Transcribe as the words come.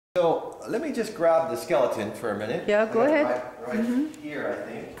So let me just grab the skeleton for a minute. Yeah, go ahead. Right here, I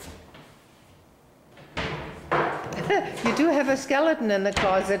think. You do have a skeleton in the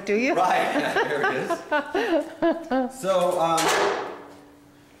closet, do you? Right, here it is.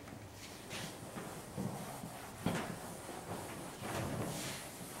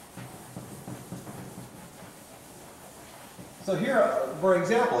 So here, for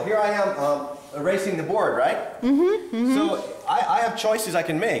example, here I am erasing the board, right? So I have choices I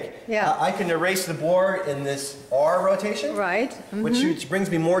can make. Yeah. I can erase the board in this R rotation. Right. Which brings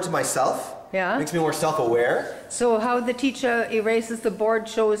me more to myself. Yeah. Makes me more self-aware. So how the teacher erases the board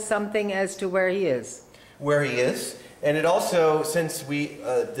shows something as to where he is. Where he is. And it also, since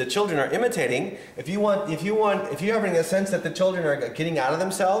the children are imitating, if you're having a sense that the children are getting out of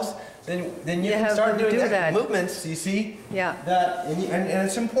themselves, then you can start doing that movements. You see, yeah, that and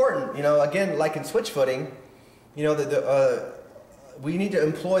it's important. You know, again, like in switch footing, you know, we need to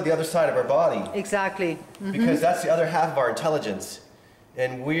employ the other side of our body. Exactly. Because that's the other half of our intelligence,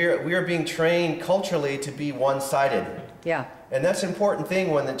 and we are being trained culturally to be one-sided. Yeah. And that's an important thing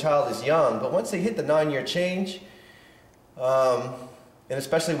when the child is young. But once they hit the 9-year change. And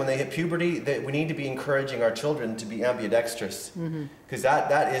especially when they hit puberty, we need to be encouraging our children to be ambidextrous, because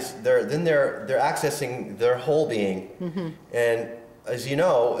they're accessing their whole being. And as you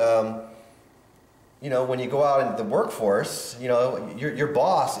know, when you go out into the workforce, you know, your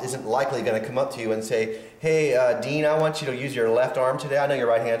boss isn't likely going to come up to you and say, "Hey, Dean, I want you to use your left arm today. I know you're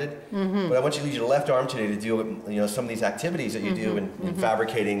right-handed, but I want you to use your left arm today to do some of these activities that you do in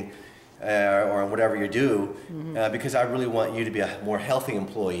fabricating." Or whatever you do, because I really want you to be a more healthy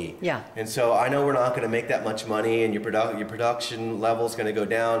employee. Yeah. And so I know we're not going to make that much money, and your production level is going to go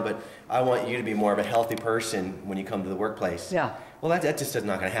down, but I want you to be more of a healthy person when you come to the workplace. Yeah. Well, that just is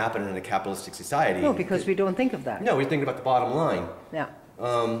not going to happen in a capitalistic society. No, because we don't think of that. No, we think about the bottom line. Yeah.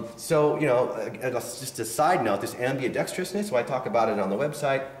 So, you know, just a side note, this ambidextrousness, so I talk about it on the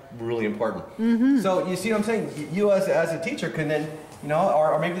website, really important. So you see what I'm saying? You as a teacher can then, you know,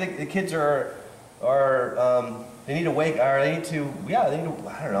 or maybe the kids are they need to wake, or they need to, I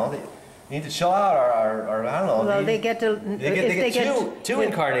don't know, they need to chill out, or I don't know. Well, they get too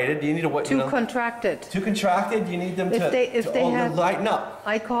incarnated. You need to too contracted. Too contracted. You need them to lighten up.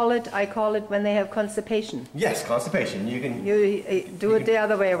 I call it when they have constipation. Yes, constipation. You do it the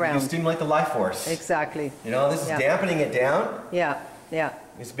other way around. You can stimulate the life force. Exactly. You know, this is dampening it down. Yeah. Yeah.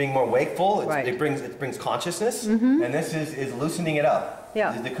 It's being more wakeful. Right. It brings consciousness, and this is loosening it up.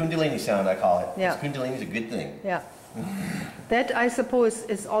 Yeah. The Kundalini sound, I call it. Yeah. Kundalini is a good thing. Yeah. That, I suppose,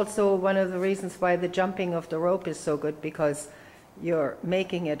 is also one of the reasons why the jumping of the rope is so good, because you're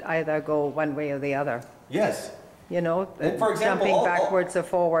making it either go one way or the other. Yes. You know, and for example, jumping backwards or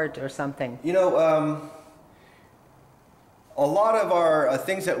forward or something. You know, a lot of our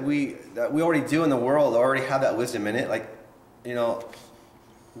things that we already do in the world already have that wisdom in it. Like, you know,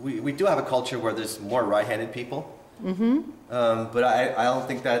 we do have a culture where there's more right-handed people. But I don't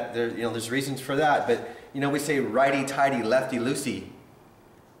think that there's reasons for that. But you know, we say righty-tighty, lefty-loosey.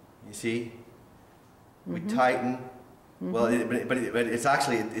 You see, we tighten. Well, but it's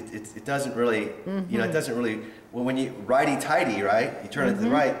actually it doesn't really you know, it doesn't really, when you righty-tighty, right? You turn it to the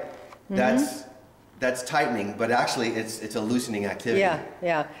right. That's tightening, but actually it's a loosening activity. Yeah,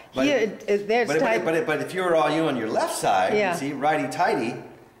 yeah. But if you're all you on your left side, you see, righty-tighty.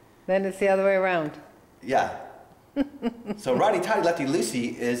 Then it's the other way around. Yeah. So righty-tighty,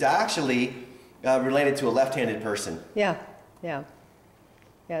 lefty-loosey is actually related to a left-handed person. Yeah, yeah.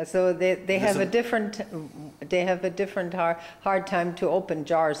 Yeah, so they have a different hard time to open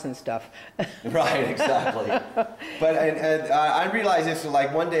jars and stuff. Right, exactly. But I realized this,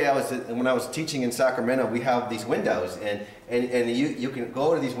 like one day when I was teaching in Sacramento, we have these windows, and you can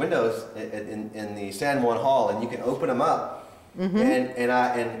go to these windows in the San Juan Hall, and you can open them up,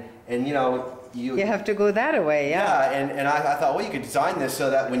 and you know, you have to go that way, yeah. Yeah, and I thought, well, you could design this so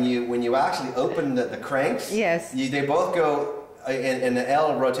that when you actually open the cranks, yes, they both go in the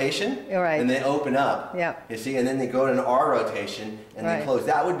L rotation, right, and they open up. Yeah. You see, and then they go in an R rotation, and they close.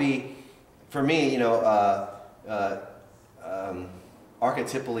 That would be, for me, you know,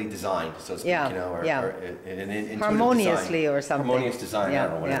 archetypally designed, so to speak. You know, or harmoniously design. or something. Harmonious design. I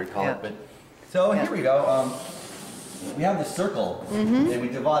don't know whatever you call it, but so here we go. We have this circle, and we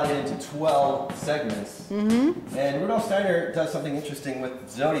divide it into 12 segments. And Rudolf Steiner does something interesting with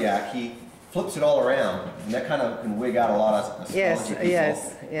zodiac. He flips it all around, and that kind of can wig out a lot of astrology people.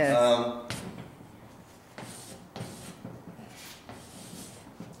 Yes.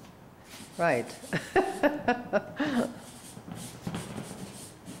 Right.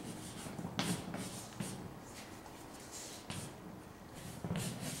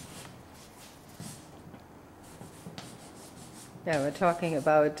 Yeah, we're talking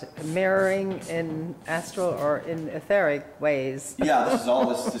about mirroring in astral or in etheric ways. Yeah, this is all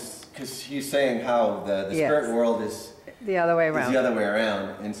this because he's saying how the Yes. spirit world is The other way around. the other way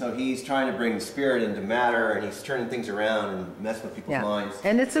around, and so he's trying to bring the spirit into matter, and he's turning things around and messing with people's Yeah, minds.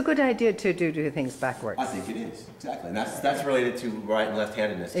 and it's a good idea to do things backwards. I think it is, exactly, and that's related to right and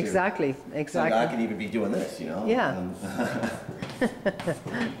left-handedness too. Exactly, So exactly. I could even be doing this, you know. Yeah.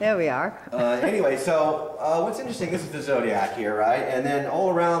 There we are. Anyway, so what's interesting, this is the zodiac here, right? And then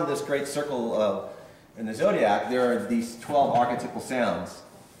all around this great circle in the zodiac, there are these 12 archetypal sounds.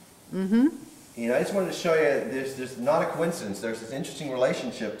 Mm-hmm. You know, I just wanted to show you, there's not a coincidence. There's this interesting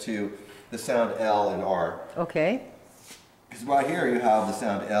relationship to the sound L and R. Okay. Because right here you have the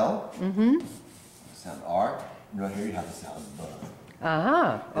sound L, the sound R, and right here you have the sound B.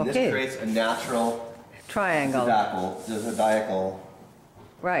 Aha, And okay. this creates a natural Triangle. zodiacal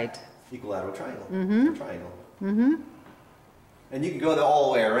Right. equilateral triangle. Triangle. And you can go all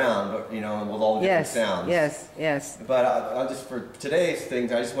the way around, but, you know, with all the different Yes, sounds. yes, yes. But I'll just, for today's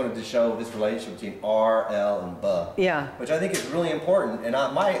things, I just wanted to show this relationship between R, L, and B. Yeah. Which I think is really important. And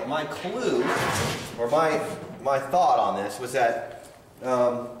my clue, or my thought on this was that,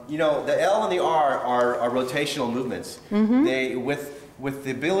 you know, the L and the R are rotational movements. They, with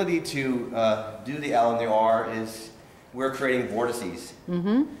the ability to do the L and the R is, we're creating vortices.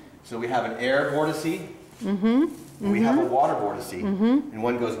 So we have an air vortice, and we have a water vortice, and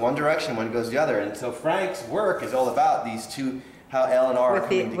one goes one direction, one goes the other. And so Frank's work is all about these two, how L and R are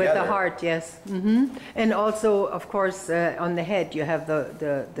coming together. With the heart, yes. And also, of course, on the head you have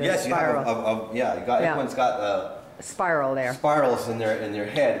the Yes, spiral. you have everyone's got Spiral there. spirals in their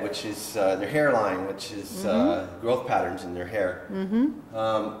head, which is their hairline, which is growth patterns in their hair.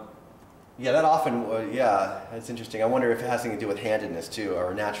 Yeah, that often, it's interesting. I wonder if it has something to do with handedness too,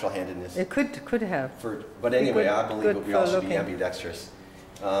 or natural handedness. It could have. But anyway, good- I believe good that we for all should be looking. ambidextrous.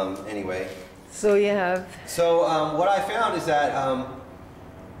 Anyway, So you have. so what I found is that,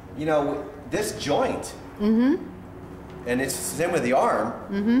 you know, this joint, and it's the same with the arm,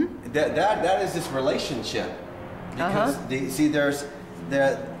 that is this relationship. Because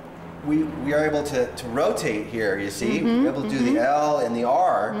we are able to rotate here, you see. We're able to do the L and the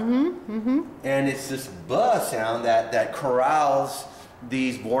R. And it's this B sound that corrals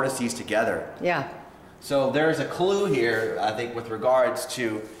these vortices together. Yeah. So there's a clue here, I think, with regards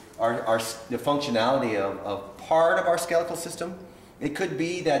to the functionality of part of our skeletal system. It could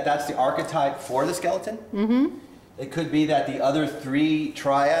be that that's the archetype for the skeleton. It could be that the other three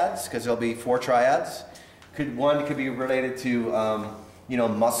triads, because there'll be 4 triads, one could be related to you know,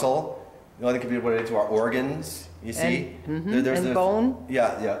 muscle. The other could be related to our organs. You see, And bone.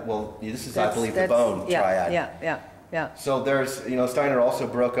 Yeah. Well, this is, I believe, the bone triad. Yeah. So there's, you know, Steiner also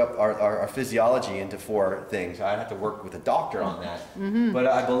broke up our physiology into 4 things. I'd have to work with a doctor on that. But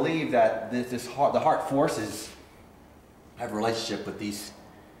I believe that the heart forces have a relationship with these,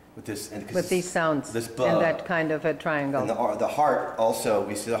 With these sounds. This and that kind of a triangle. And the heart also,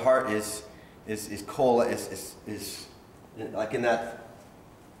 we see the heart is like in that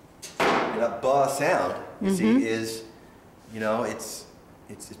ba sound. You see, is, you know, it's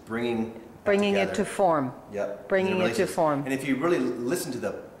bringing it to form. Yep. Bringing it to form. And if you really listen to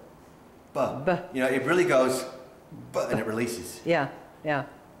the ba, Ba. you know, it really goes ba, and it releases. Yeah.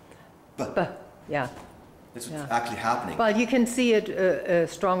 Ba. Yeah. That's what's actually happening. Well, you can see it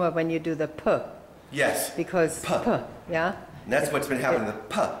stronger when you do the p. Yes. Because P. Yeah. And that's what's been happening with the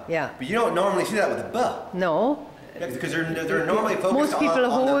pa. Yeah. But you don't normally see that with the ba. No. Yeah, because they're normally focused Most people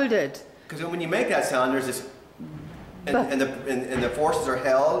on hold it. Because when you make that sound, there's this, and the forces are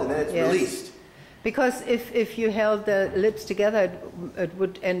held, and then it's released. Because if you held the lips together, it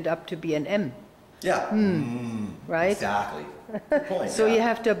would end up to be an M. Yeah. Right? Exactly. Good point. So yeah. you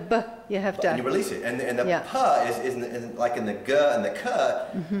have to And you release it, and the pa is like in the g and the k.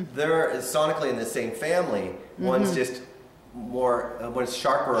 They're sonically in the same family. One's just more, one's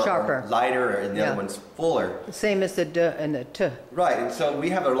sharper. Or lighter, and the other one's fuller. The same as the d and the t. Right, and so we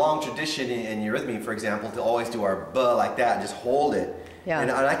have a long tradition in Eurythmy, for example, to always do our b like that and just hold it. Yeah.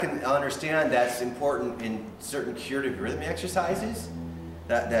 And I can understand that's important in certain curative Eurythmy exercises.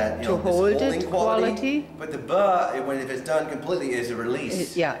 That you know, to hold this holding it quality. But the ba, if it's done completely, is a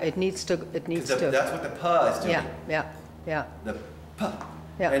release. It needs to. That's what the pa is doing. Yeah. The pa.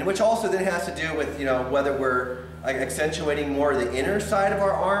 Yeah. And which also then has to do with, you know, whether we're like accentuating more the inner side of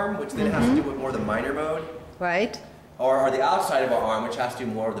our arm, which then has to do with more the minor mode. Right. Or the outside of our arm, which has to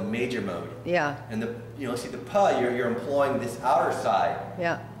do more of the major mode. Yeah. And see the pa, you're employing this outer side.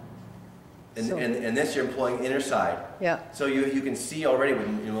 Yeah. And this you're employing inner side. Yeah. So you can see already with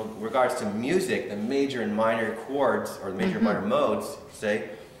regards to music, the major and minor chords, or the major and minor modes, say,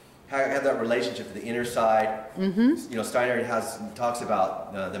 have that relationship to the inner side. Steiner talks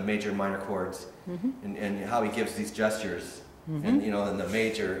about the major and minor chords and how he gives these gestures. And and the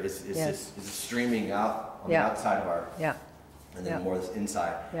major is streaming out on the outside of our, and then more this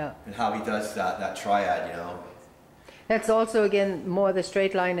inside. And how he does that triad, That's also, again, more the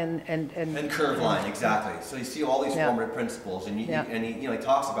straight line and curve line, exactly. So you see all these formative principles, and he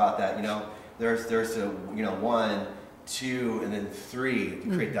talks about that. There's a 1, 2, and then 3 to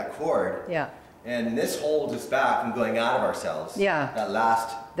create that chord. Yeah. And this holds us back from going out of ourselves. Yeah. That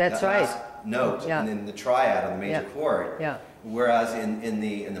last note, and then the triad on the major chord. Yeah. Whereas in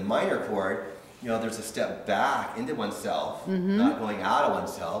the minor chord, there's a step back into oneself, not going out of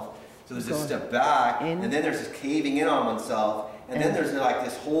oneself. So there's a step back, and then there's this caving in on oneself, and then there's like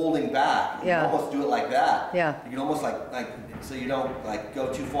this holding back. You can almost do it like that. Yeah. You can almost like so you don't like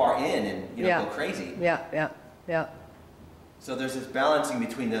go too far in and go crazy. Yeah. So there's this balancing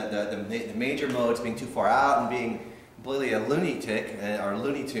between the major modes being too far out and being completely a lunatic or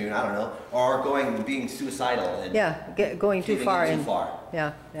Looney Tune, I don't know, or being suicidal and going too far in.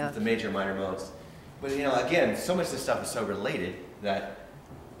 Yeah. With the major and minor modes. But again, so much of this stuff is so related that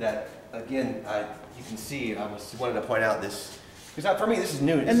again, you can see. I wanted to point out this because for me this is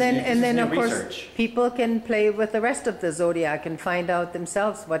new. And then of course people can play with the rest of the zodiac and find out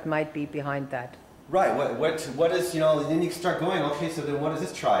themselves what might be behind that. Right. What is Then you start going. Okay, so then what is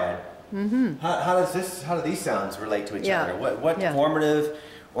this triad? How do these sounds relate to each other? What formative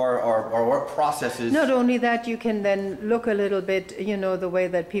or what processes? Not only that, you can then look a little bit, the way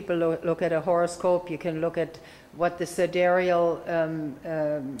that people look at a horoscope. You can look at what the sidereal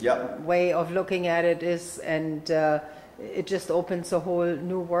way of looking at it is, and it just opens a whole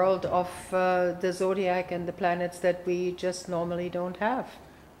new world of the zodiac and the planets that we just normally don't have.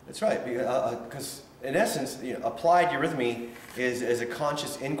 That's right, because in essence, applied eurythmy is a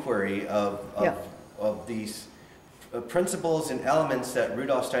conscious inquiry of these principles and elements that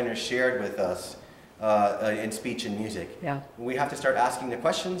Rudolf Steiner shared with us in speech and music. Yeah. We have to start asking the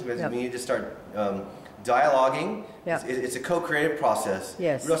questions. We need to start dialoguing. It's a co-creative process.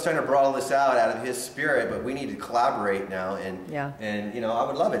 Yes. Rudolf Steiner brought all this out of his spirit, but we need to collaborate now. And I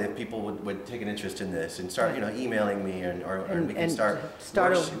would love it if people would take an interest in this and start emailing me, or we can start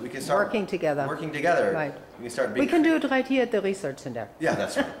working together. Working together. Right. We can do it right here at the research center. Yeah,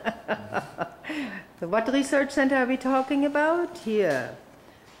 that's right. So what research center are we talking about? Here.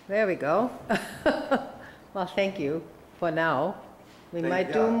 There we go. Well, thank you for now. We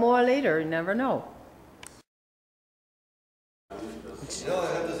might do more later. You never know.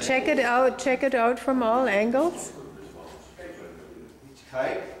 Check it out from all angles. Each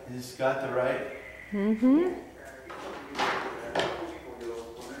kite has got the right.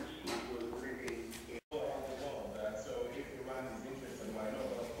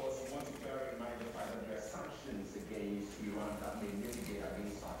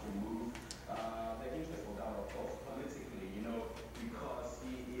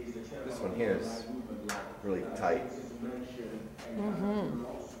 This one here is really tight.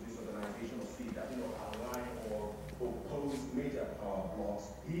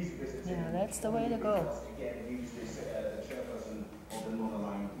 Yeah, that's the way to go.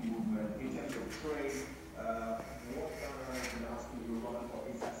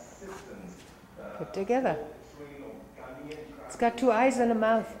 Put together. It's got 2 eyes and a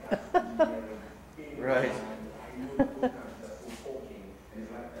mouth. Right.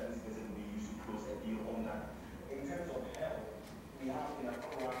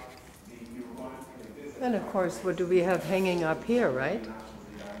 And of course, what do we have hanging up here, right?